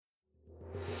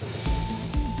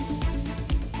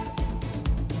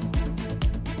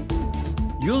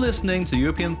You're listening to the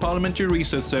European Parliamentary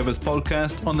Research Service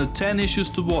podcast on the 10 issues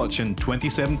to watch in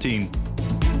 2017.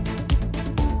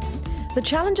 The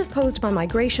challenges posed by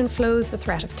migration flows, the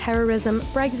threat of terrorism,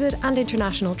 Brexit and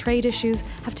international trade issues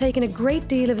have taken a great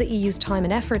deal of the EU's time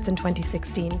and efforts in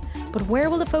 2016. But where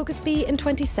will the focus be in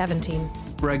 2017?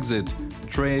 Brexit,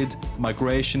 trade,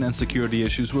 migration and security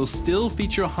issues will still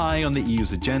feature high on the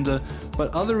EU's agenda,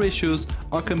 but other issues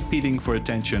are competing for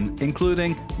attention,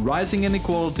 including rising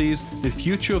inequalities, the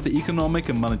future of the economic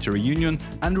and monetary union,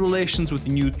 and relations with the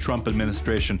new Trump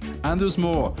administration. And there's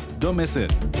more. Don't miss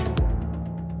it.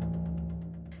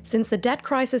 Since the debt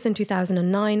crisis in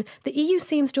 2009, the EU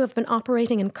seems to have been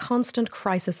operating in constant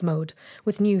crisis mode,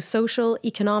 with new social,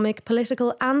 economic,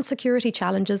 political and security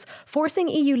challenges forcing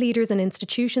EU leaders and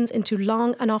institutions into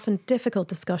long and often difficult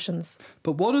discussions.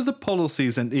 But what are the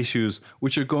policies and issues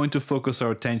which are going to focus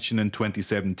our attention in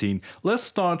 2017? Let's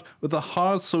start with a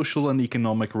hard social and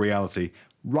economic reality: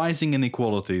 rising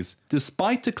inequalities.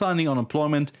 Despite declining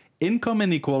unemployment, income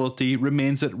inequality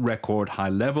remains at record high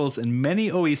levels in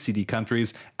many OECD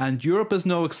countries, and Europe is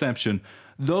no exception,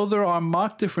 though there are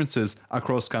marked differences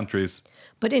across countries.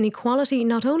 But inequality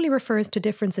not only refers to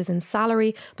differences in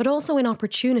salary, but also in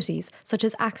opportunities, such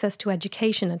as access to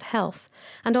education and health.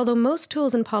 And although most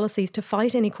tools and policies to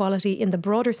fight inequality in the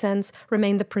broader sense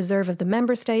remain the preserve of the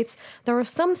member states, there are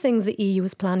some things the EU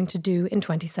is planning to do in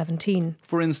 2017.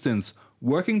 For instance,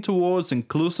 working towards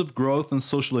inclusive growth and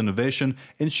social innovation,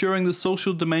 ensuring the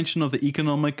social dimension of the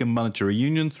economic and monetary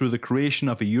union through the creation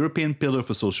of a European pillar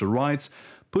for social rights,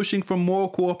 pushing for more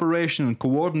cooperation and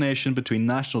coordination between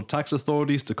national tax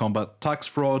authorities to combat tax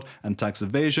fraud and tax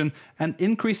evasion, and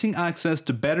increasing access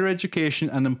to better education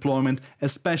and employment,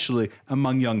 especially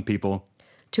among young people.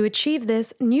 To achieve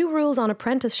this, new rules on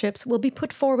apprenticeships will be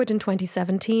put forward in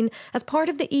 2017 as part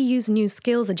of the EU's new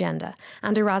skills agenda,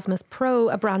 and Erasmus Pro,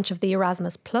 a branch of the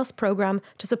Erasmus Plus programme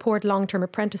to support long-term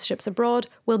apprenticeships abroad,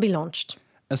 will be launched.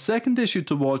 A second issue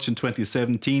to watch in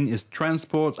 2017 is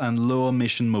transport and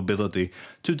low-emission mobility.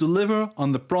 To deliver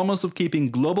on the promise of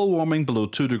keeping global warming below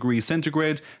 2 degrees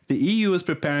centigrade, the EU is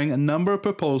preparing a number of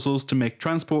proposals to make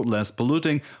transport less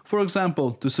polluting. For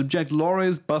example, to subject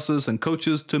lorries, buses and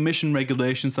coaches to emission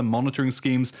regulations and monitoring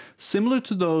schemes similar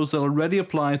to those that already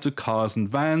apply to cars and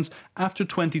vans after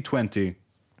 2020.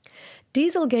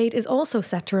 Dieselgate is also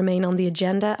set to remain on the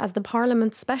agenda as the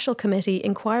Parliament's Special Committee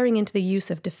inquiring into the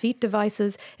use of defeat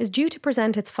devices is due to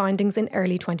present its findings in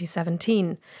early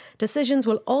 2017. Decisions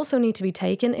will also need to be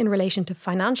taken in relation to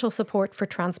financial support for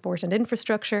transport and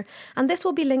infrastructure, and this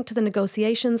will be linked to the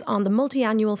negotiations on the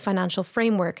multi-annual financial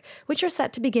framework, which are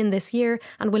set to begin this year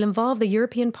and will involve the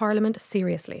European Parliament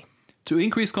seriously. To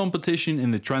increase competition in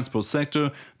the transport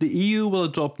sector, the EU will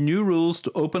adopt new rules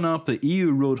to open up the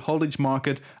EU road haulage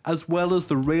market as well as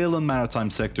the rail and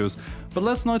maritime sectors. But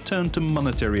let's now turn to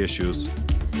monetary issues.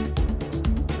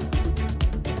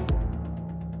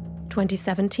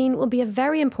 2017 will be a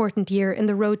very important year in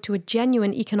the road to a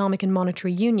genuine economic and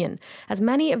monetary union, as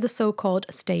many of the so-called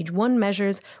Stage 1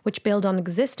 measures, which build on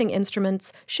existing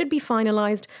instruments, should be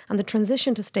finalised, and the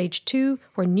transition to Stage 2,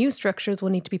 where new structures will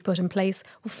need to be put in place,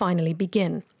 will finally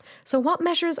begin. So what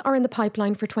measures are in the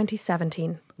pipeline for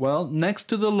 2017? Well, next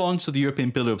to the launch of the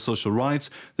European Pillar of Social Rights,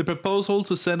 the proposal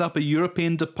to set up a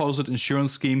European Deposit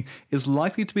Insurance Scheme is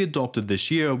likely to be adopted this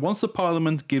year once the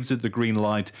Parliament gives it the green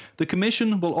light. The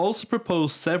Commission will also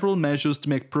propose several measures to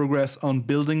make progress on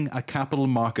building a capital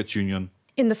markets union.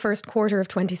 In the first quarter of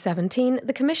 2017,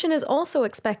 the Commission is also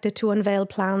expected to unveil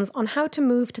plans on how to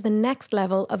move to the next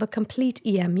level of a complete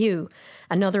EMU.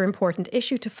 Another important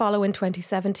issue to follow in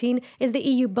 2017 is the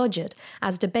EU budget,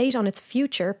 as debate on its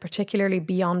future, particularly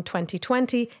beyond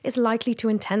 2020, is likely to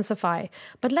intensify.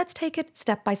 But let's take it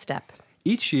step by step.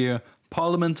 Each year,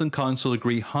 Parliament and Council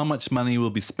agree how much money will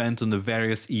be spent on the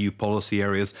various EU policy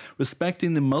areas,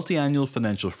 respecting the multi-annual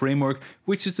financial framework,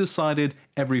 which is decided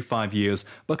every 5 years.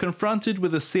 But confronted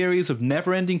with a series of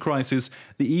never-ending crises,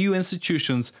 the EU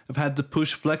institutions have had to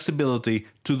push flexibility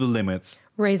to the limits,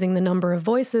 raising the number of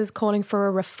voices calling for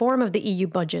a reform of the EU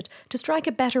budget to strike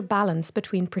a better balance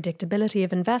between predictability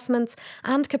of investments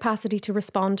and capacity to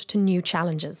respond to new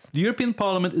challenges. The European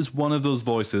Parliament is one of those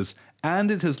voices,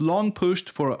 and it has long pushed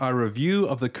for a review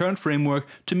of the current framework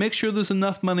to make sure there's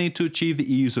enough money to achieve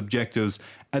the EU's objectives.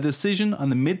 A decision on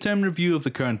the midterm review of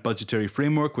the current budgetary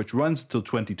framework, which runs until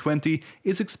 2020,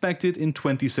 is expected in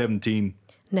 2017.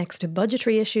 Next to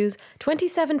budgetary issues,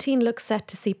 2017 looks set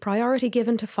to see priority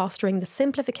given to fostering the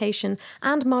simplification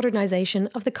and modernisation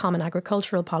of the Common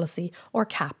Agricultural Policy, or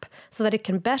CAP, so that it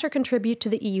can better contribute to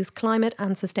the EU's climate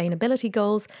and sustainability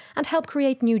goals and help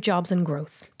create new jobs and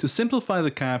growth. To simplify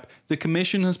the CAP, the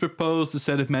Commission has proposed a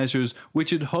set of measures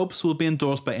which it hopes will be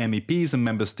endorsed by MEPs and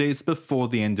Member States before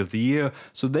the end of the year,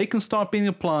 so they can start being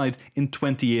applied in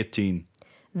 2018.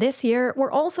 This year,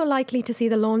 we're also likely to see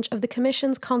the launch of the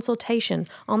Commission's consultation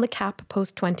on the CAP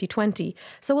post-2020,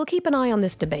 so we'll keep an eye on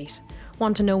this debate.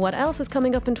 Want to know what else is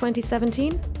coming up in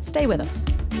 2017? Stay with us.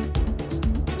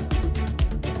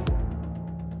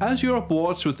 As Europe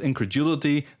watched with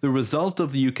incredulity the result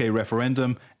of the UK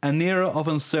referendum, an era of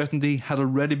uncertainty had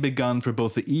already begun for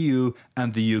both the EU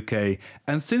and the UK,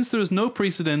 and since there is no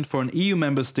precedent for an EU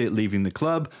member state leaving the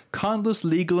club, countless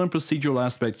legal and procedural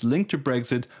aspects linked to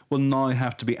Brexit will now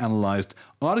have to be analysed.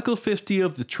 Article 50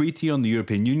 of the Treaty on the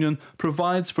European Union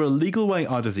provides for a legal way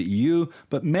out of the EU,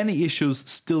 but many issues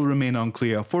still remain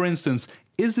unclear. For instance,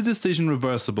 is the decision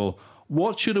reversible?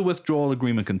 What should a withdrawal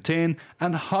agreement contain,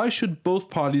 and how should both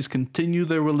parties continue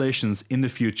their relations in the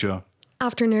future?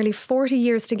 After nearly 40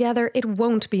 years together, it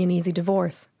won't be an easy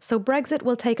divorce. So Brexit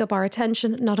will take up our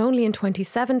attention not only in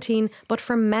 2017, but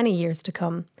for many years to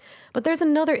come. But there's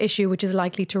another issue which is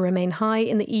likely to remain high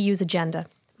in the EU's agenda: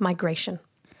 migration.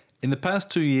 In the past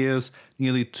 2 years,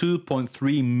 nearly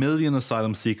 2.3 million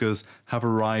asylum seekers have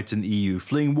arrived in the EU,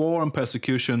 fleeing war and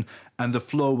persecution, and the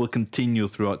flow will continue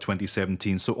throughout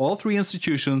 2017. So all three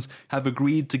institutions have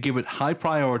agreed to give it high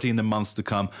priority in the months to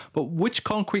come. But which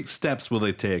concrete steps will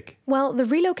they take? Well, the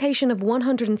relocation of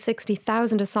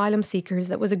 160,000 asylum seekers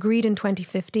that was agreed in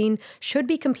 2015 should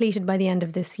be completed by the end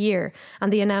of this year,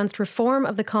 and the announced reform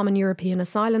of the Common European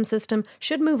Asylum System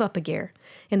should move up a gear.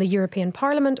 In the European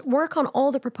Parliament, work on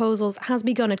all the proposals has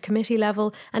begun at committee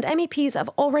level, and MEPs have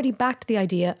already backed the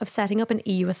idea of setting up an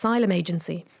EU asylum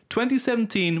agency.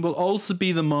 2017 will also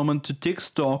be the moment to take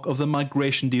stock of the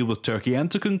migration deal with Turkey and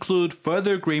to conclude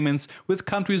further agreements with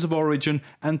countries of origin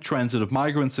and transit of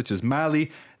migrants such as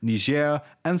Mali, Niger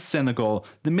and Senegal.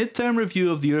 The midterm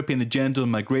review of the European Agenda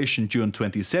on Migration June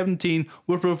 2017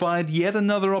 will provide yet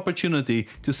another opportunity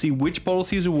to see which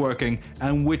policies are working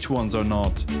and which ones are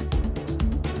not.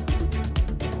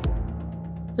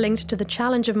 Linked to the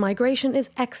challenge of migration is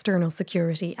external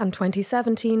security, and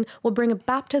 2017 will bring a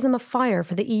baptism of fire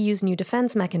for the EU's new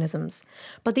defence mechanisms.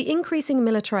 But the increasing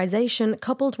militarisation,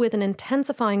 coupled with an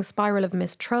intensifying spiral of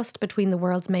mistrust between the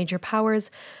world's major powers,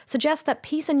 suggests that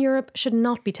peace in Europe should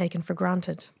not be taken for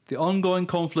granted. The ongoing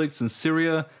conflicts in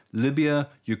Syria, Libya,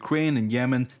 Ukraine and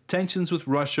Yemen, tensions with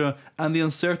Russia and the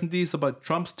uncertainties about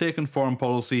Trump's take on foreign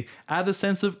policy add a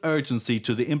sense of urgency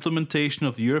to the implementation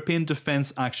of the European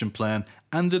Defence Action Plan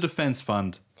and the Defence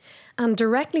Fund. And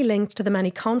directly linked to the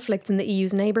many conflicts in the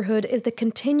EU's neighbourhood is the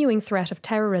continuing threat of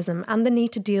terrorism and the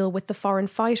need to deal with the foreign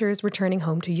fighters returning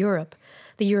home to Europe.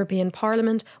 The European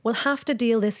Parliament will have to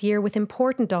deal this year with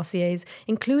important dossiers,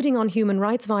 including on human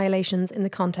rights violations in the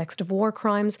context of war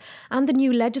crimes and the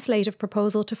new legislative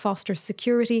proposal to foster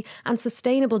security and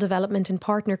sustainable development in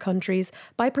partner countries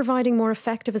by providing more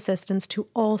effective assistance to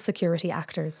all security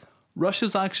actors.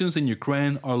 Russia's actions in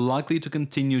Ukraine are likely to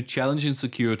continue challenging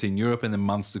security in Europe in the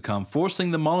months to come,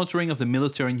 forcing the monitoring of the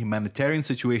military and humanitarian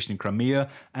situation in Crimea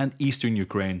and eastern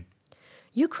Ukraine.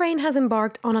 Ukraine has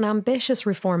embarked on an ambitious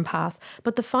reform path,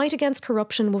 but the fight against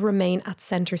corruption will remain at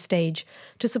centre stage.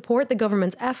 To support the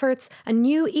government's efforts, a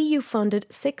new EU-funded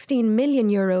 €16 million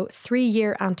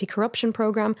 3-year anti-corruption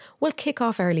programme will kick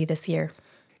off early this year.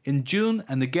 In June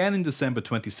and again in December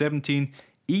 2017,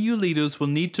 EU leaders will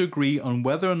need to agree on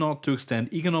whether or not to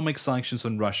extend economic sanctions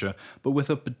on Russia, but with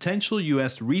a potential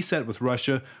US reset with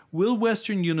Russia, will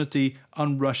Western unity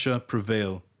on Russia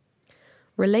prevail?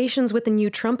 Relations with the new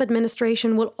Trump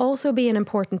administration will also be an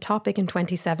important topic in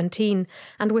 2017,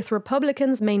 and with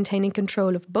Republicans maintaining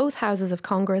control of both houses of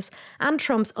Congress and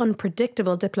Trump's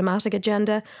unpredictable diplomatic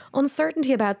agenda,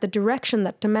 uncertainty about the direction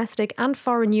that domestic and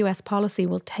foreign US policy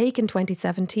will take in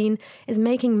 2017 is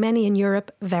making many in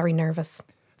Europe very nervous.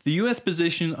 The US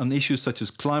position on issues such as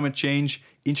climate change,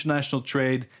 international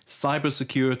trade,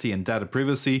 cybersecurity and data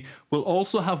privacy will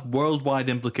also have worldwide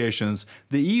implications.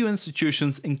 The EU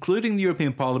institutions, including the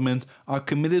European Parliament, are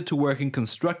committed to working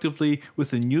constructively with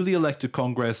the newly elected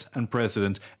Congress and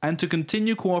President and to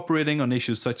continue cooperating on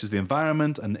issues such as the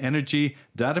environment and energy,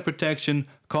 data protection,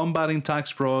 combating tax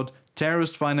fraud,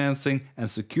 terrorist financing and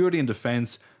security and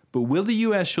defence. But will the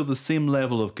US show the same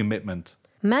level of commitment?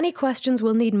 Many questions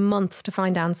will need months to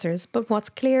find answers, but what's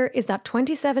clear is that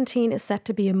 2017 is set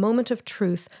to be a moment of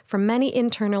truth for many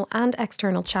internal and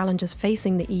external challenges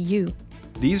facing the EU.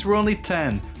 These were only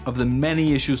 10 of the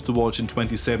many issues to watch in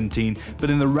 2017,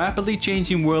 but in the rapidly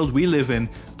changing world we live in,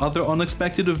 other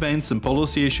unexpected events and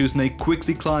policy issues may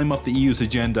quickly climb up the EU's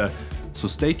agenda, so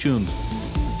stay tuned.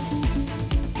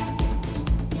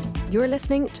 You're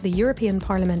listening to the European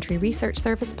Parliamentary Research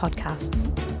Service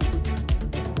podcasts.